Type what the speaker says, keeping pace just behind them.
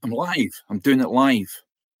I'm live. I'm doing it live.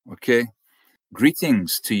 Okay.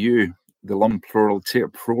 Greetings to you, the lump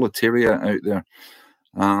proletariat out there.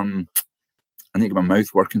 I need to get my mouth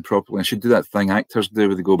working properly. I should do that thing actors do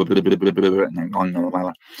where they go.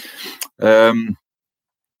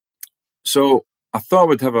 So I thought I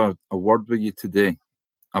would have a word with you today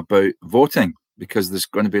about voting, because there's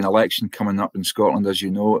going to be an election coming up in Scotland, as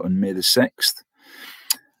you know, on May the 6th.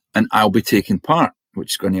 And I'll be taking part,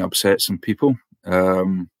 which is going to upset some people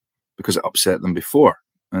because it upset them before.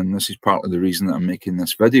 And this is partly the reason that I'm making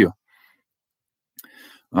this video.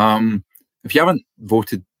 If you haven't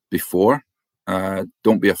voted before,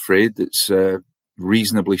 don't be afraid. It's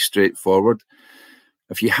reasonably straightforward.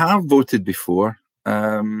 If you have voted before,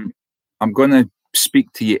 I'm going to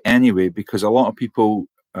speak to you anyway, because a lot of people,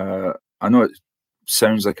 I know it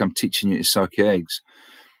sounds like I'm teaching you to suck eggs,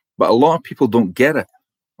 but a lot of people don't get it.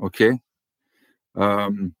 Okay.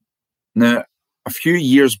 Now, a few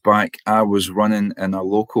years back, I was running in a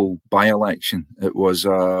local by-election. It was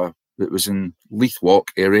in Leith Walk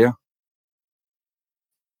area.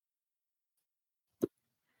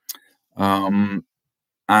 And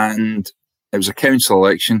it was a council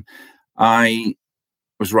election. I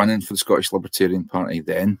was running for the Scottish Libertarian Party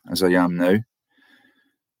then, as I am now.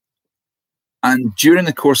 And during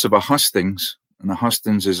the course of a hustings, and a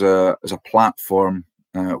hustings is a platform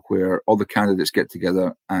where all the candidates get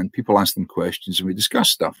together and people ask them questions and we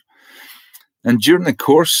discuss stuff. And during the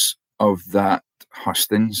course of that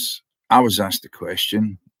hustings, I was asked a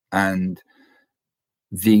question, and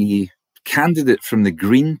the candidate from the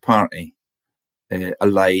Green Party, a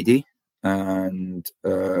lady, and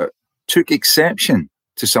took exception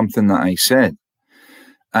to something that I said.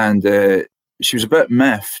 And she was a bit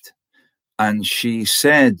miffed, and she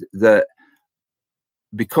said that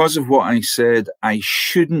because of what I said, I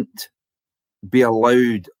shouldn't be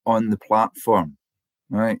allowed on the platform,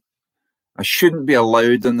 right? I shouldn't be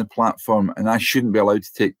allowed on the platform, and I shouldn't be allowed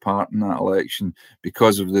to take part in that election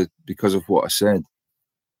because of what I said.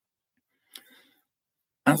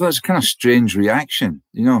 I thought it was a kind of strange reaction,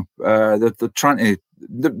 you know. They're trying to.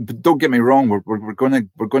 Don't get me wrong. We're going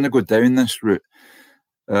to go down this route.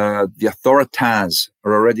 The authorities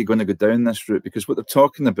are already going to go down this route, because what they're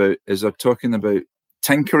talking about is they're talking about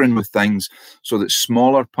tinkering with things so that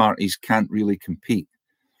smaller parties can't really compete.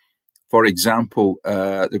 For example,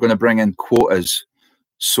 they're going to bring in quotas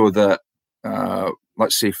so that,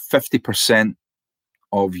 let's say, 50%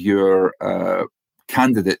 of your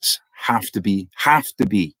candidates have to be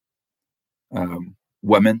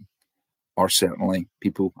women, or certainly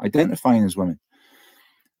people identifying as women.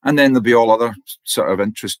 And then there'll be all other sort of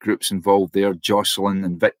interest groups involved there, jostling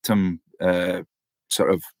and victim,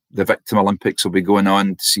 the Victim Olympics will be going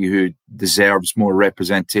on to see who deserves more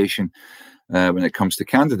representation when it comes to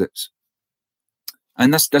candidates.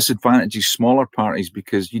 And this disadvantages smaller parties,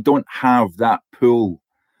 because you don't have that pool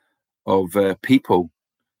of people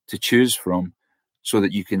to choose from, so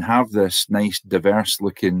that you can have this nice,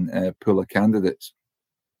 diverse-looking pool of candidates.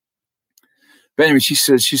 But anyway, she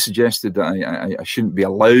suggested that I shouldn't be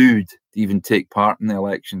allowed to even take part in the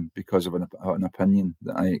election because of an opinion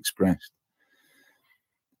that I expressed.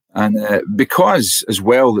 And because, as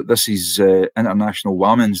well, that this is International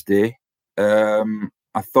Women's Day,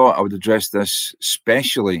 I thought I would address this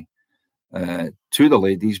especially to the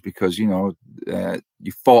ladies, because, you know,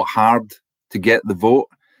 you fought hard to get the vote.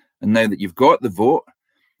 And now that you've got the vote,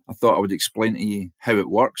 I thought I would explain to you how it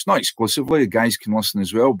works. Not exclusively, the guys can listen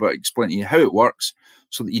as well, but explain to you how it works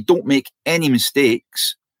so that you don't make any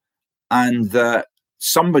mistakes, and that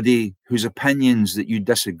somebody whose opinions that you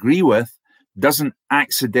disagree with doesn't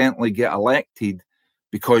accidentally get elected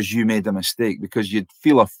because you made a mistake, because you'd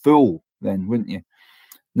feel a fool then, wouldn't you?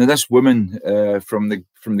 Now, this woman from the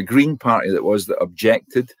Green Party that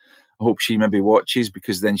objected, I hope she maybe watches,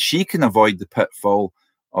 because then she can avoid the pitfall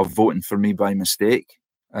of voting for me by mistake,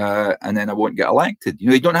 and then I won't get elected. You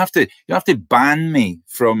know, you don't have to ban me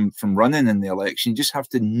from running in the election. You just have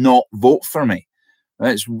to not vote for me.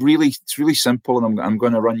 It's really simple, and I'm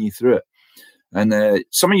going to run you through it. And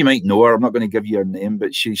some of you might know her. I'm not going to give you her name,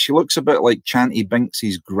 but she looks a bit like Chanty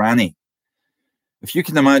Binks's granny. If you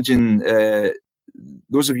can imagine,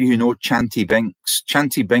 those of you who know Chanty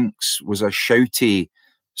Binks was a shouty,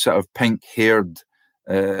 sort of pink-haired,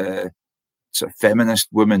 sort of feminist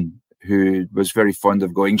woman who was very fond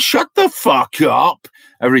of going, "Shut the fuck up,"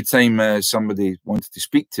 every time somebody wanted to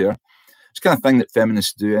speak to her. It's the kind of thing that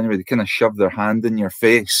feminists do anyway. They kind of shove their hand in your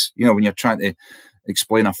face, you know, when you're trying to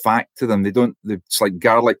explain a fact to them. It's like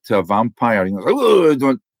garlic to a vampire. You know, like, "Oh,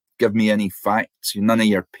 don't give me any facts. None of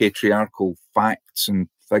your patriarchal facts and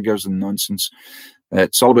figures and nonsense.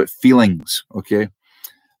 It's all about feelings," okay?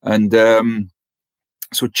 And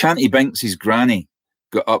so Chanty Binks's granny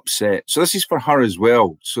got upset. So this is for her as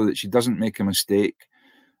well, so that she doesn't make a mistake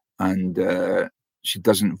and she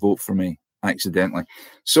doesn't vote for me accidentally.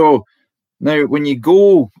 So now when you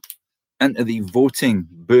go into the voting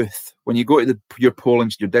booth, when you go to your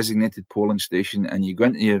designated polling station, and you go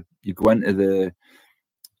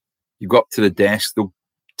up to the desk, they'll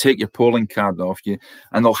take your polling card off you,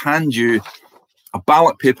 and they'll hand you a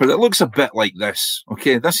ballot paper that looks a bit like this.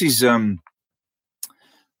 Okay, this is a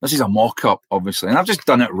mock-up, obviously, and I've just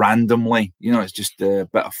done it randomly. You know, it's just a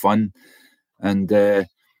bit of fun. And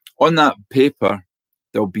on that paper,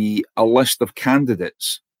 there'll be a list of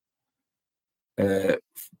candidates.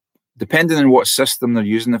 Depending on what system they're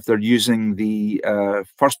using, if they're using the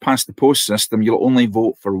first past the post system, you'll only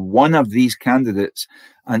vote for one of these candidates,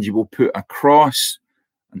 and you will put a cross,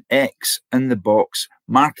 an X in the box,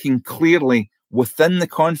 marking clearly within the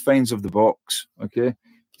confines of the box. Okay,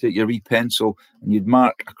 take your wee pencil and you'd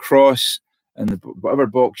mark a cross in whatever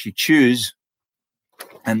box you choose,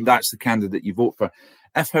 and that's the candidate you vote for.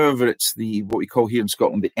 If, however, it's what we call here in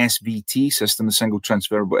Scotland the SVT system, the single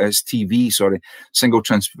transferable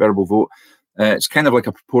vote, it's kind of like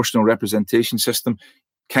a proportional representation system,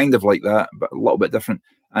 kind of like that, but a little bit different.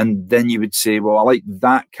 And then you would say, well, I like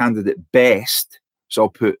that candidate best, so I'll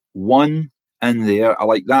put 1 in there. I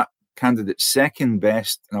like that candidate second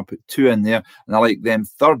best, and I'll put 2 in there. And I like them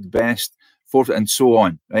third best, fourth, and so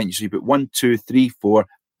on. Right? So you put 1, 2, 3, 4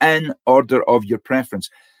 in order of your preference.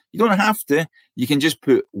 You don't have to. You can just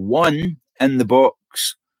put 1 in the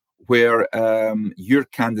box where your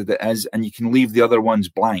candidate is, and you can leave the other ones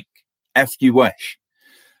blank if you wish.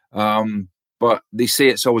 But they say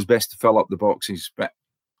it's always best to fill up the boxes, but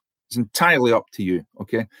it's entirely up to you,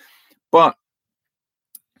 okay? But,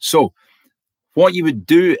 so, what you would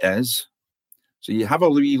do is, so you have a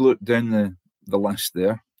wee look down the list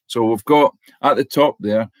there. So we've got, at the top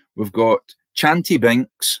there, we've got Chanty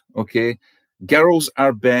Binks, okay? Girls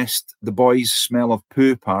Are Best, The Boys Smell of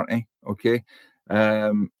Poo Party, okay?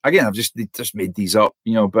 Again, I've just made these up,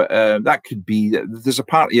 you know, but that could be, there's a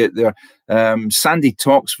party out there. Sandy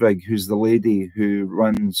Toksvig, who's the lady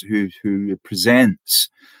who presents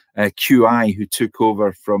QI, who took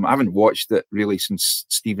over from, I haven't watched it really since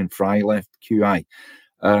Stephen Fry left QI.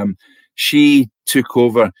 She took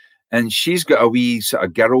over, and she's got a wee sort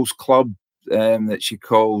of girls' club that she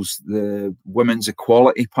calls the Women's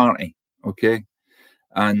Equality Party. Okay,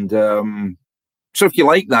 and so if you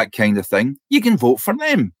like that kind of thing, you can vote for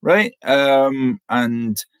them, right?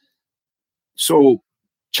 And so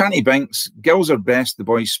Chanty Binks, Girls Are Best, The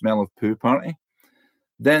Boys Smell of Poo Party.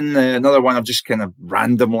 Then another one I've just kind of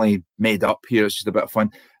randomly made up here. It's just a bit of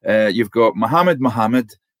fun. You've got Mohammed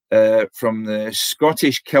from the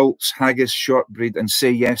Scottish Kilts, Haggis, Shortbread, and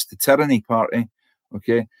Say Yes to Tyranny Party.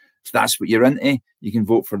 Okay, if that's what you're into, you can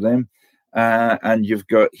vote for them. And you've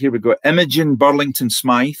got, here we go, Imogen Burlington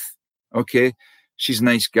Smythe. Okay, she's a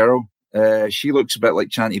nice girl. She looks a bit like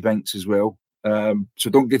Chanty Binks as well. So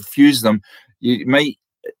don't confuse them. You might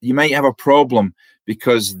have a problem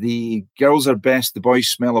because the Girls Are Best, The Boys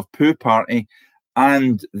Smell of Poo Party,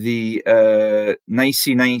 and the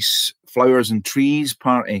Nicey Nice Flowers and Trees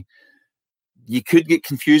Party, you could get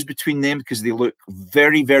confused between them because they look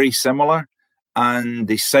very, very similar and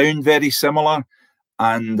they sound very similar,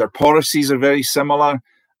 and their policies are very similar,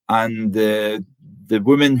 and the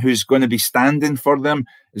woman who's going to be standing for them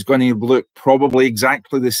is going to look probably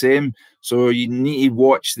exactly the same. So you need to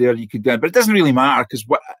watch there. You could, but it doesn't really matter, because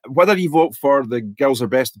whether you vote for the Girls Are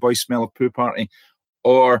Best, The Boys Smell of Poo Party,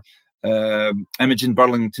 or Imogen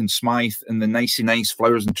Burlington Smythe and the Nicey Nice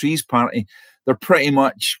Flowers and Trees Party, they're pretty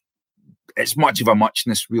much, it's much of a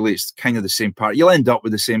muchness, really. It's kind of the same party. You'll end up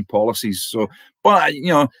with the same policies. So, but you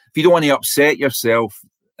know, if you don't want to upset yourself,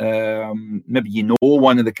 maybe you know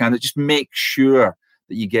one of the candidates, just make sure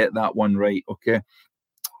that you get that one right, okay?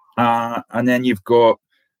 And then you've got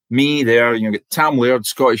me there. You get Tam Laird,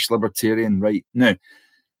 Scottish Libertarian, right? Now,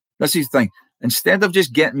 this is the thing. Instead of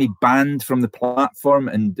just getting me banned from the platform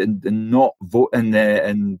and not voting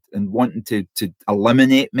and wanting to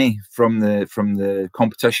eliminate me from the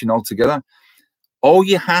competition altogether, all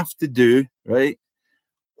you have to do, right?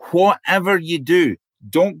 Whatever you do,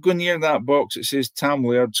 don't go near that box that says Tam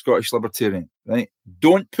Laird, Scottish Libertarian, right?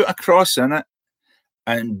 Don't put a cross in it,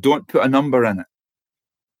 and don't put a number in it,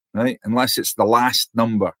 right? Unless it's the last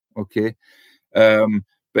number, okay?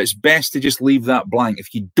 But it's best to just leave that blank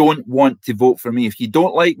if you don't want to vote for me. If you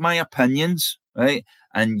don't like my opinions, right,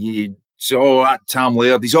 and you say, oh, that Tam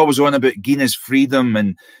Laird, he's always on about Guinness freedom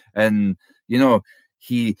and you know,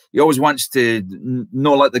 he always wants to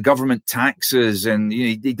not let the government taxes, and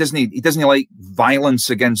he doesn't like violence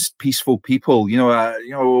against peaceful people.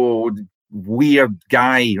 Weird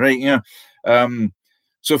guy, right?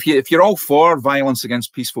 So if you're all for violence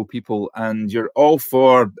against peaceful people, and you're all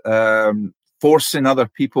for forcing other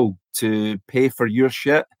people to pay for your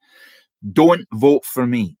shit, don't vote for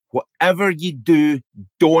me. Whatever you do,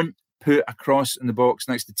 don't put a cross in the box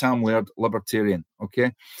next to Tam Laird, Libertarian.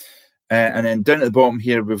 Okay. And then down at the bottom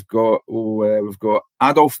here, we've got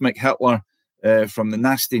Adolf McHitler from the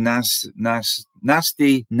nasty Nazi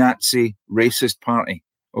racist party.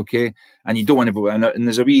 Okay, and you don't want to vote in it. And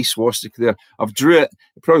there's a wee swastika there. I've drew it.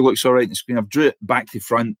 It probably looks all right on the screen. I've drew it back to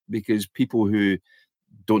front because people who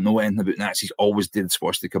don't know anything about Nazis always did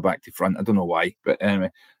swastika back to front. I don't know why, but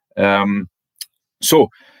anyway. So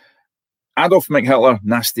Adolf McHitler,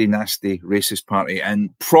 nasty racist party,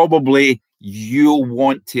 and probably you'll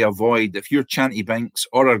want to avoid, if you're Chanty Binks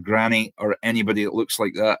or a granny or anybody that looks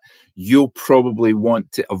like that, you'll probably want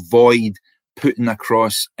to avoid putting a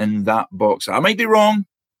cross in that box. I might be wrong.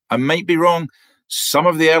 Some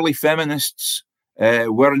of the early feminists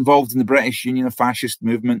were involved in the British Union of Fascist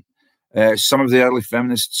movement. Some of the early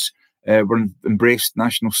feminists embraced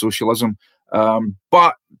National Socialism.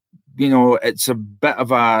 But it's a bit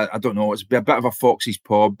of a, I don't know, it's a bit of a foxy's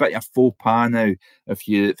paw, a bit of a faux pas now if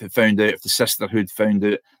the sisterhood found out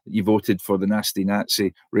that you voted for the nasty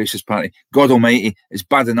Nazi racist party. God almighty, it's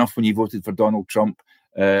bad enough when you voted for Donald Trump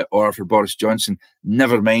or for Boris Johnson.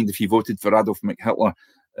 Never mind if you voted for Adolf McHitler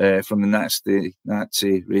from the nasty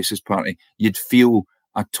Nazi racist party. You'd feel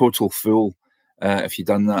a total fool if you'd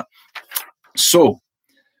done that. So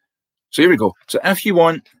here we go. So if you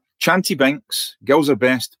want Chanty Binks, Girls Are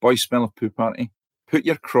Best, Boys Smell of Poo Party, put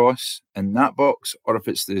your cross in that box, or if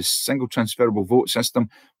it's the single transferable vote system,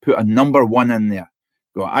 put a number 1 in there.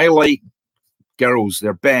 Go, I like girls,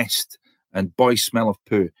 they're best, and boys smell of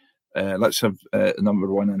poo. Let's have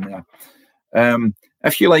number 1 in there.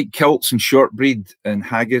 If you like kilts and shortbread and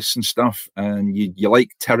haggis and stuff, and you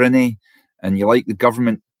like tyranny, and you like the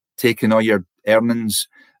government taking all your earnings,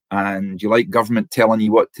 and you like government telling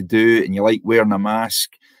you what to do, and you like wearing a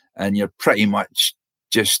mask, and you're pretty much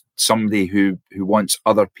just somebody who wants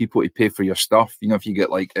other people to pay for your stuff. If you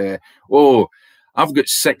get like, I've got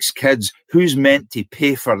 6 kids, who's meant to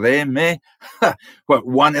pay for them, eh? What,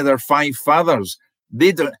 one of their 5 fathers?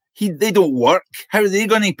 They don't work. How are they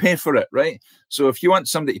going to pay for it, right? So if you want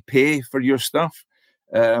somebody to pay for your stuff,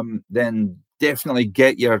 then definitely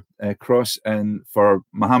get your cross in for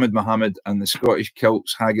Mohammed and the Scottish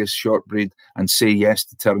kilts, haggis, shortbread, and say yes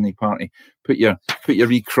to Tyranny Party. Put your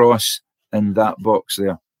wee cross in that box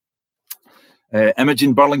there.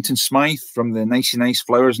 Imogen Burlington Smythe from the Nicey Nice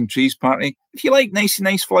Flowers and Trees Party. If you like Nicey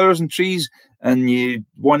Nice Flowers and Trees and you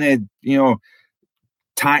want to,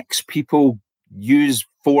 tax people, use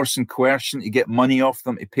force and coercion to get money off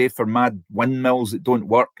them to pay for mad windmills that don't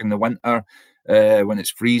work in the winter when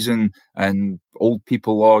it's freezing, and old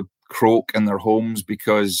people all croak in their homes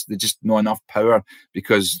because they just know enough power,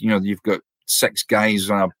 because you've got 6 guys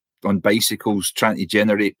on bicycles trying to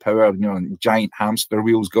generate power, giant hamster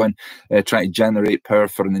wheels going, trying to generate power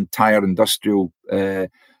for an entire industrial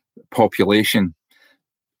population.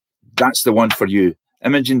 That's the one for you.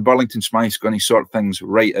 Imogen Burlington Smythe's going to sort things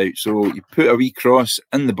right out. So you put a wee cross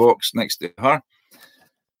in the box next to her.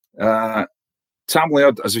 Tam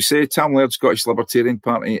Laird, as we say, Tam Laird, Scottish Libertarian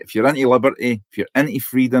Party. If you're into liberty, if you're into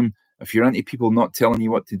freedom, if you're into people not telling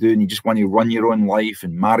you what to do, and you just want to run your own life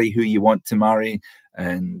and marry who you want to marry,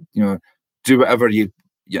 and do whatever you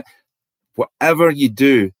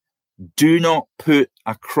do, do not put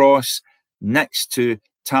a cross next to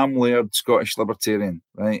Tam Laird, Scottish Libertarian,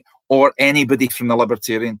 right? Or anybody from the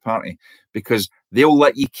Libertarian Party, because they'll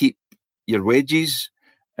let you keep your wages,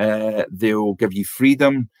 they'll give you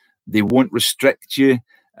freedom, they won't restrict you,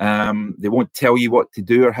 they won't tell you what to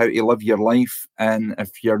do or how to live your life. And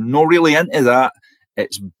if you're not really into that,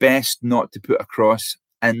 it's best not to put a cross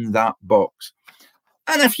in that box.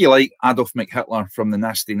 And if you like Adolf McHitler from the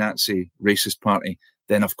nasty Nazi racist party,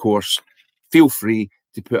 then of course, feel free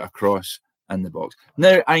to put a cross in the box.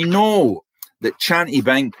 Now, I know that Chanty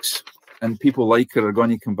Binks and people like her are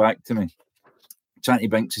going to come back to me. Chanty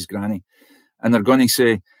Binks is granny. And they're going to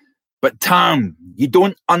say, but Tam, you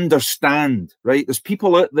don't understand, right? There's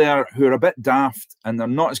people out there who are a bit daft, and they're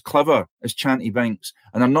not as clever as Chanty Binks,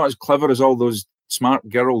 and they're not as clever as all those smart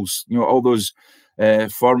girls, all those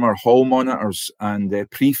former hall monitors and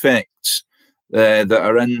prefects that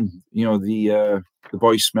are in, the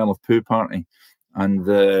Boys Smell of Poo Party and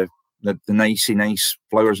the Nicey Nice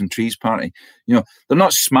Flowers and Trees Party. They're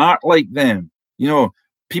not smart like them.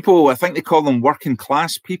 people, I think they call them working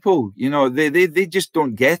class people, you know, they just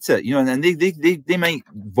don't get it, you know, and they might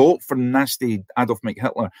vote for nasty Adolf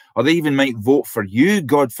Hitler, or they even might vote for you,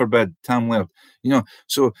 God forbid, Tam Laird, you know.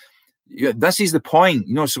 So yeah, this is the point,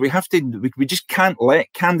 you know, so we have to, we just can't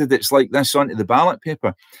let candidates like this onto the ballot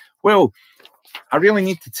paper. Well, I really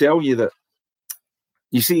need to tell you that,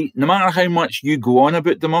 you see, no matter how much you go on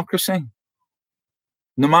about democracy,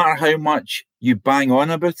 no matter how much you bang on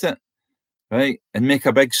about it, right, and make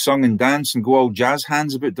a big song and dance and go all jazz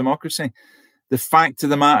hands about democracy, the fact of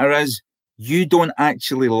the matter is you don't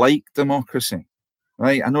actually like democracy,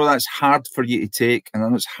 right? I know that's hard for you to take, and I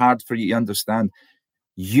know it's hard for you to understand.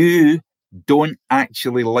 You don't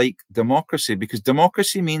actually like democracy, because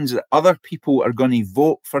democracy means that other people are going to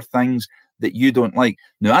vote for things that you don't like.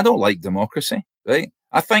 Now, I don't like democracy, right?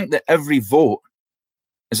 I think that every vote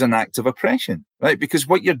is an act of oppression, right? Because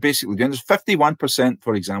what you're basically doing is 51%,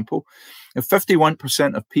 for example, if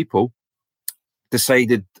 51% of people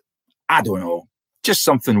decided, I don't know, just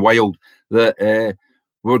something wild, that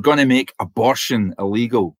we're going to make abortion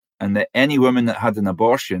illegal, and that any woman that had an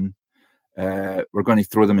abortion, we're going to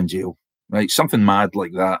throw them in jail, right? Something mad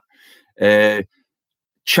like that.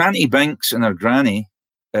 Chanty Binks and her granny,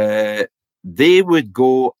 they would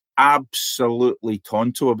go absolutely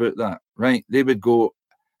tonto about that, right? They would go,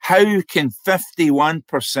 how can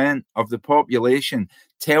 51% of the population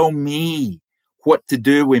tell me what to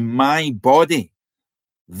do with my body?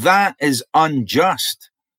 That is unjust,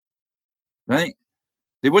 right?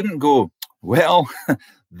 They wouldn't go, well,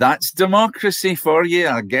 that's democracy for you.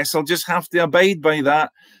 I guess I'll just have to abide by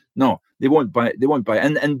that. No, they won't buy it. They won't buy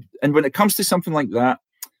it. And when it comes to something like that,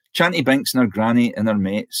 Chanty Binks and her granny and her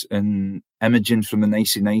mates and Imogen from the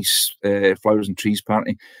Nicey Nice Flowers and Trees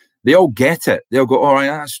party, they all get it. They'll go, all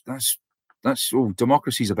right, that's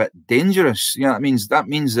democracy's a bit dangerous. Yeah, that means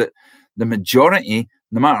that the majority,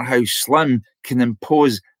 no matter how slim, can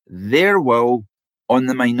impose their will on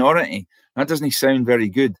the minority. That doesn't sound very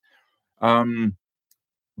good.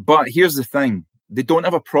 But here's the thing. They don't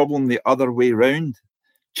have a problem the other way round.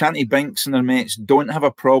 Chanty Binks and their mates don't have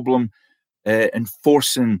a problem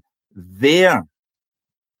enforcing their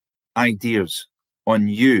ideas on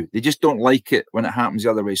you. They just don't like it when it happens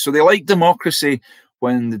the other way. So they like democracy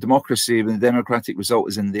when the democratic result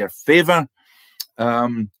is in their favor. But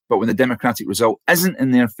when the democratic result isn't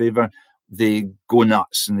in their favor, they go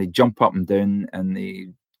nuts and they jump up and down and they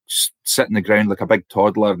sit on the ground like a big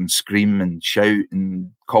toddler and scream and shout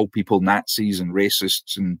and call people Nazis and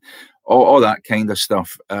racists and all that kind of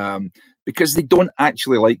stuff, because they don't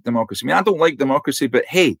actually like democracy. I mean, I don't like democracy, but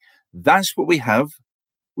hey, that's what we have.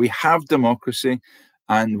 We have democracy.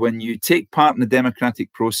 And when you take part in the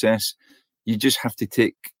democratic process, you just have to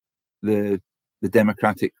take the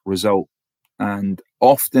democratic result. And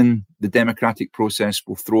often the democratic process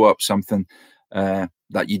will throw up something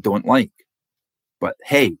that you don't like. But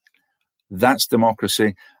hey, that's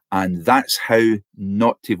democracy, and that's how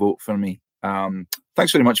not to vote for me.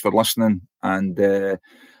 Thanks very much for listening, and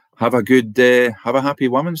have a happy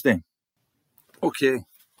Women's Day. Okay, I'm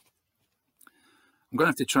going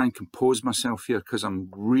to have to try and compose myself here because I'm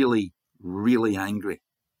really, really angry.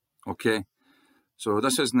 Okay, so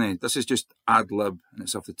this is just ad lib, and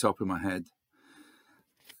it's off the top of my head.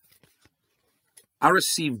 I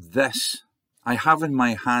received this. I have in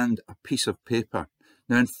my hand a piece of paper.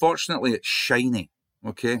 Now, unfortunately, it's shiny,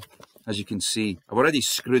 okay? As you can see, I've already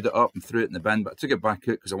screwed it up and threw it in the bin, but I took it back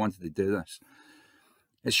out because I wanted to do this.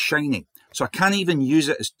 It's shiny, so I can't even use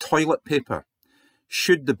it as toilet paper.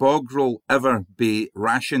 Should the bog roll ever be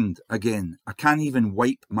rationed again, I can't even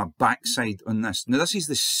wipe my backside on this. Now, this is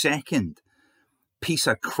the second piece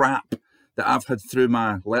of crap that I've had through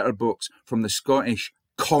my letterbox from the Scottish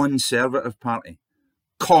Conservative Party.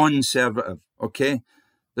 Conservative, okay?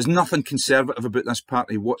 There's nothing conservative about this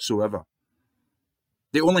party whatsoever.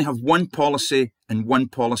 They only have one policy and one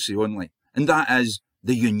policy only, and that is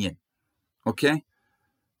the union, okay?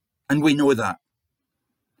 And we know that.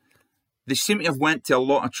 They seem to have went to a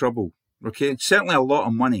lot of trouble, okay? Certainly a lot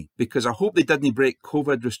of money, because I hope they didn't break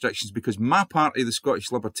COVID restrictions, because my party, the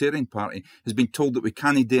Scottish Libertarian Party, has been told that we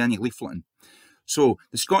can't do any leafleting. So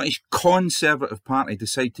the Scottish Conservative Party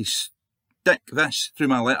decided to stick this through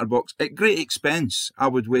my letterbox at great expense, I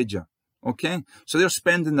would wager. Okay? So they're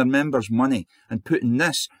spending their members' money and putting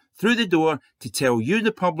this through the door to tell you,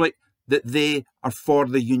 the public, that they are for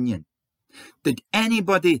the union. Did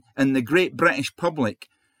anybody in the great British public,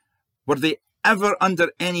 were they ever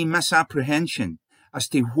under any misapprehension as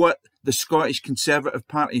to what the Scottish Conservative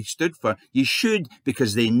Party stood for? You should,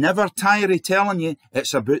 because they never tire of telling you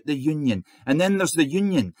it's about the Union. And then there's the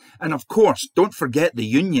Union. And of course, don't forget the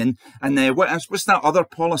Union. And what's that other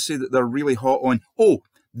policy that they're really hot on? Oh,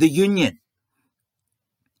 the Union.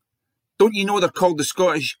 Don't you know they're called the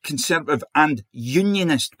Scottish Conservative and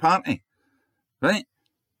Unionist Party? Right?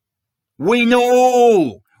 We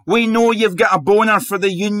know you've got a boner for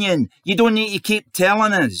the Union. You don't need to keep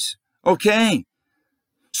telling us. Okay?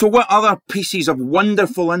 So what other pieces of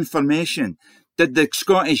wonderful information did the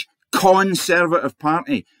Scottish Conservative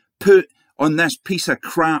Party put on this piece of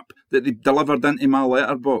crap that they delivered into my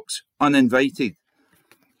letterbox, uninvited?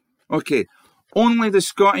 Okay, only the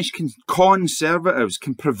Scottish Conservatives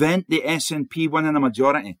can prevent the SNP winning a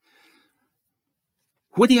majority.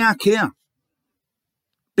 What do I care?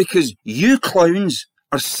 Because you clowns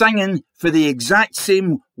are singing for the exact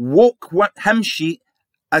same woke hymn sheet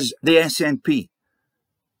as the SNP.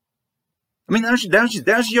 I mean, there's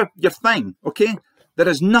your thing, okay? There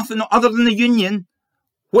is nothing other than the Union.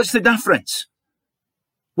 What's the difference?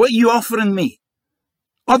 What are you offering me?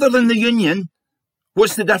 Other than the Union,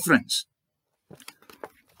 what's the difference?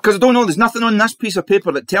 Because I don't know, there's nothing on this piece of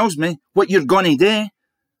paper that tells me what you're going to do,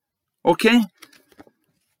 okay?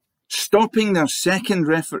 Stopping their second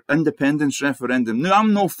independence referendum. Now,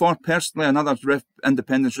 I'm no for personally another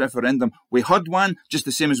independence referendum. We had one, just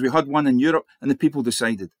the same as we had one in Europe, and the people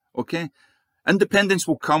decided, okay? Independence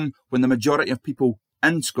will come when the majority of people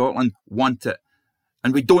in Scotland want it.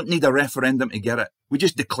 And we don't need a referendum to get it. We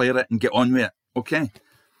just declare it and get on with it, okay?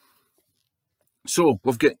 So,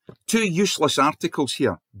 we've got two useless articles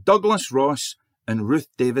here. Douglas Ross and Ruth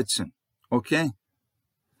Davidson, okay?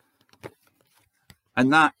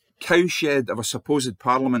 And that cowshed of a supposed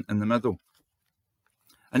parliament in the middle.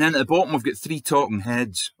 And then at the bottom, we've got three talking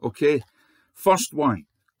heads, okay? First one,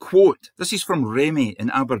 quote, this is from Remy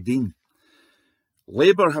in Aberdeen.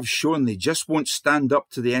 Labour have shown they just won't stand up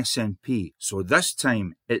to the SNP, so this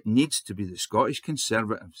time it needs to be the Scottish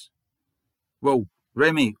Conservatives. Well,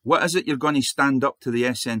 Remy, what is it you're going to stand up to the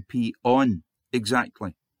SNP on,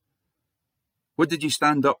 exactly? What did you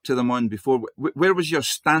stand up to them on before? Where was your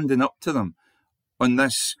standing up to them on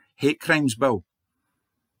this hate crimes bill?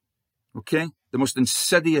 Okay? The most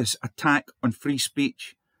insidious attack on free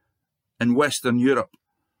speech in Western Europe.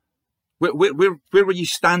 Where were you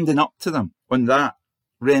standing up to them on that,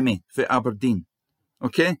 Remy, for Aberdeen?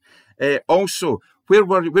 Okay? Also, where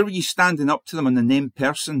were you standing up to them on the named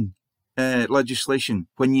person legislation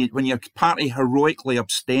when your party heroically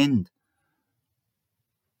abstained?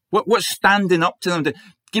 What's standing up to them?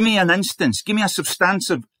 Give me an instance. Give me a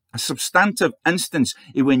substantive instance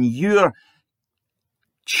of when your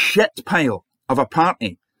shit pile of a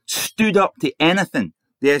party stood up to anything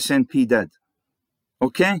the SNP did.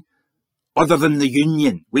 Okay? Other than the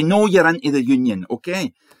Union. We know you're into the Union,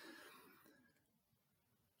 okay?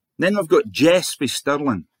 Then we've got Jess by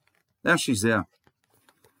Stirling. There she's there.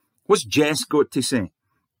 What's Jess got to say?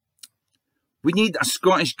 We need a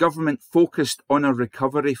Scottish government focused on a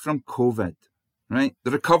recovery from COVID. Right?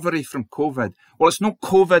 The recovery from COVID. Well, it's not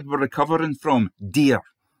COVID we're recovering from, dear.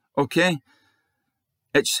 Okay?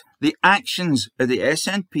 It's the actions of the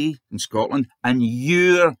SNP in Scotland and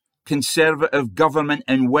your Conservative government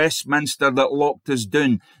in Westminster that locked us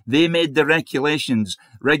down. They made the regulations.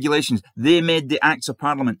 They made the Acts of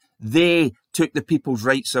Parliament. They took the people's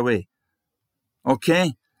rights away.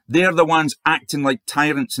 Okay? They're the ones acting like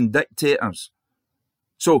tyrants and dictators.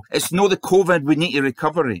 So it's not the COVID we need to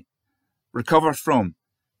recover from.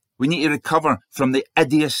 We need to recover from the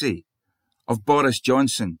idiocy of Boris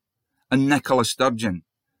Johnson and Nicola Sturgeon.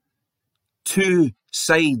 Two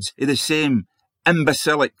sides of the same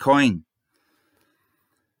imbecilic coin.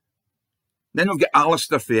 Then we've got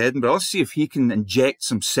Alistair for Edinburgh. Let's see if he can inject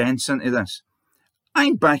some sense into this.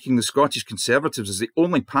 I'm backing the Scottish Conservatives as the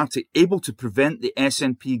only party able to prevent the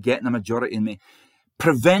SNP getting a majority in May.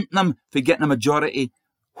 Prevent them from getting a majority.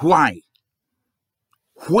 Why?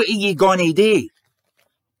 What are you going to do?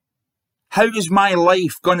 How is my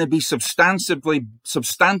life going to be substantively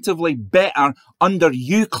better under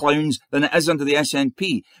you clowns than it is under the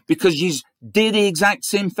SNP? Because you do the exact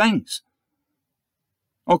same things.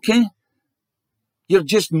 Okay? You're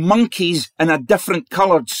just monkeys in a different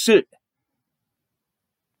coloured suit.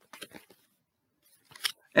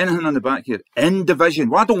 Anything on the back here? End division.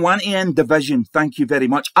 Well, I don't want to end division, thank you very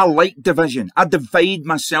much. I like division. I divide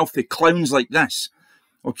myself with clowns like this.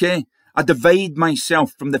 Okay? I divide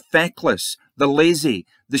myself from the feckless, the lazy,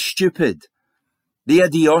 the stupid, the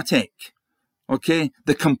idiotic, okay?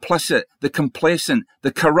 The complicit, the complacent,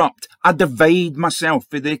 the corrupt. I divide myself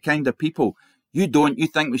with their kind of people. You don't. You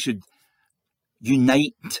think we should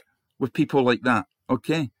unite with people like that,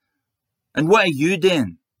 okay? And what are you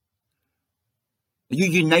doing? Are you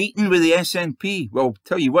uniting with the SNP? Well,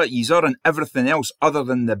 tell you what, yous are on everything else other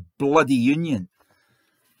than the bloody union.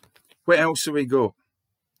 What else have we got?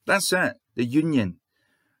 That's it, the union.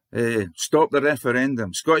 Stop the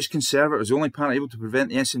referendum. Scottish Conservatives, the only party able to prevent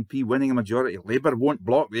the SNP winning a majority. Labour won't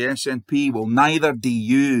block the SNP. Well, neither do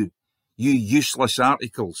you, you useless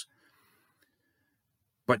articles.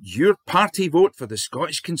 But your party vote for the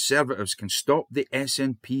Scottish Conservatives can stop the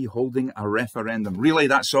SNP holding a referendum. Really,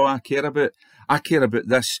 that's all I care about. I care about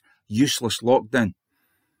this useless lockdown.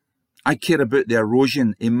 I care about the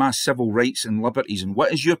erosion of my civil rights and liberties. And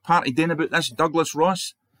what is your party doing about this, Douglas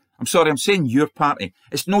Ross? I'm sorry, I'm saying your party.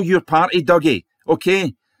 It's no your party, Dougie,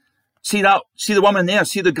 okay? See that? See the woman there?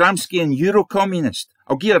 See the Gramscian Euro-communist?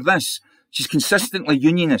 I'll give her this. She's consistently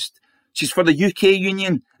unionist. She's for the UK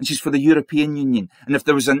Union and she's for the European Union. And if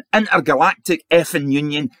there was an intergalactic effing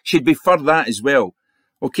union, she'd be for that as well.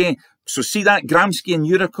 Okay? So see that Gramscian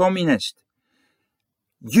Euro-communist?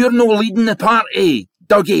 You're no leading the party,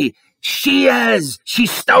 Dougie. She is.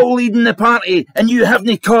 She's still leading the party and you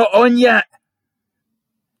haven't caught on yet.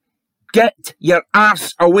 Get your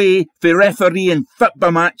arse away for refereeing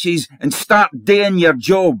football matches and start doing your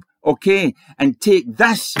job, okay? And take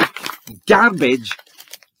this garbage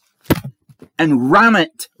and ram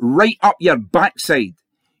it right up your backside.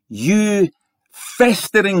 You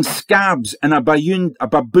festering scabs in a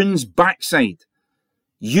baboon's backside.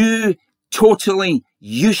 You totally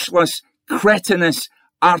useless, cretinous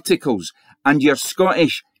articles and your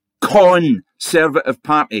Scottish Conservative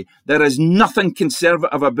Party. There is nothing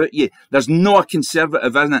conservative about you. There's no a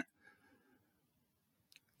conservative in it.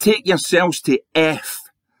 Take yourselves to F.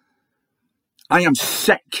 I am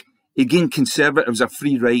sick of giving Conservatives a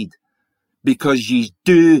free ride because you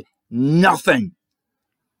do nothing.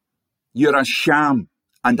 You're a sham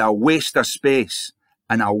and a waste of space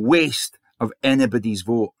and a waste of anybody's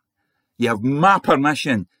vote. You have my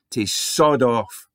permission to sod off.